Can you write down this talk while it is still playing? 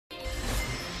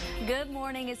Good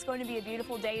morning. It's going to be a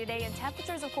beautiful day today, and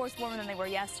temperatures, of course, warmer than they were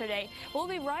yesterday. We'll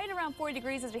be right around 40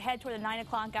 degrees as we head toward the 9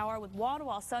 o'clock hour with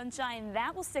wall-to-wall sunshine.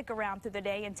 That will stick around through the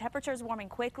day, and temperatures warming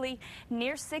quickly,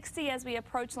 near 60 as we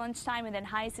approach lunchtime, and then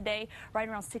highs today right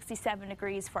around 67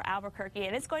 degrees for Albuquerque.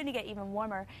 And it's going to get even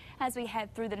warmer as we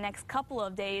head through the next couple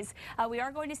of days. We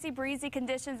are going to see breezy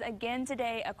conditions again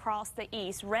today across the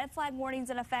east. Red flag warnings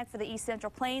in effect for the east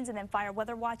central plains, and then fire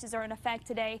weather watches are in effect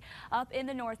today up in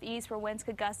the northeast, where winds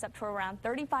could gust up to around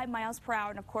 35 miles per hour,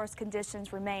 and of course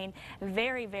conditions remain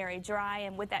very, very dry.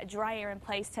 And with that dry air in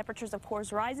place, temperatures of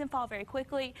course rise and fall very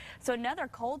quickly. So another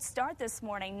cold start this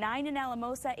morning. 9 in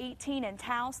Alamosa, 18 in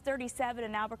Taos, 37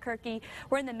 in Albuquerque.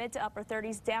 We're in the mid to upper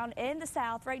 30s down in the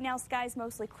south. Right now skies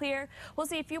mostly clear. We'll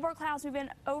see a few more clouds move in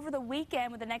over the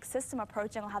weekend with the next system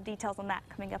approaching. I'll have details on that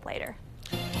coming up later.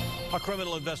 A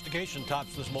criminal investigation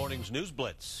tops this morning's News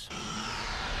Blitz.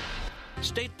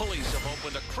 State police have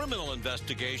opened a criminal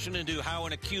investigation into how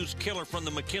an accused killer from the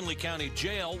McKinley County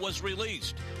Jail was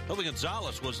released. Hilda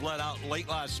Gonzalez was let out late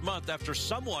last month after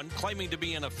someone claiming to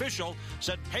be an official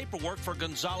said paperwork for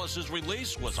Gonzalez's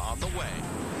release was on the way.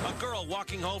 A girl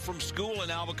walking home from school in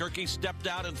Albuquerque stepped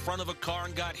out in front of a car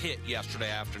and got hit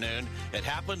yesterday afternoon. It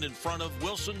happened in front of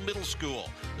Wilson Middle School.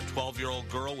 The 12-year-old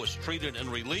girl was treated and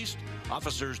released.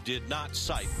 Officers did not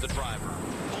cite the driver.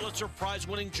 Pulitzer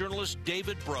Prize-winning journalist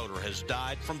David Broder has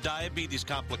died from diabetes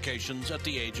complications at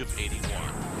the age of 81.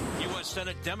 U.S.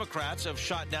 Senate Democrats have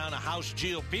shot down a House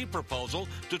GOP proposal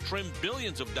to trim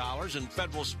billions of dollars in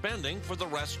federal spending for the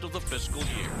rest of the fiscal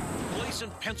year. Police in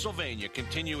Pennsylvania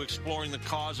continue exploring the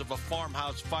cause of a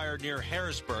farmhouse fire near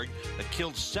Harrisburg that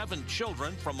killed 7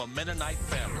 children from a Mennonite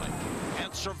family.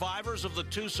 And survivors of the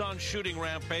Tucson shooting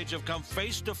rampage have come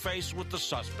face to face with the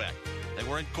suspect. They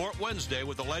were in court Wednesday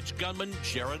with alleged gunman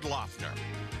Jared Loeffner.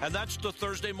 And that's the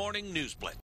Thursday morning News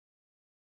Blitz.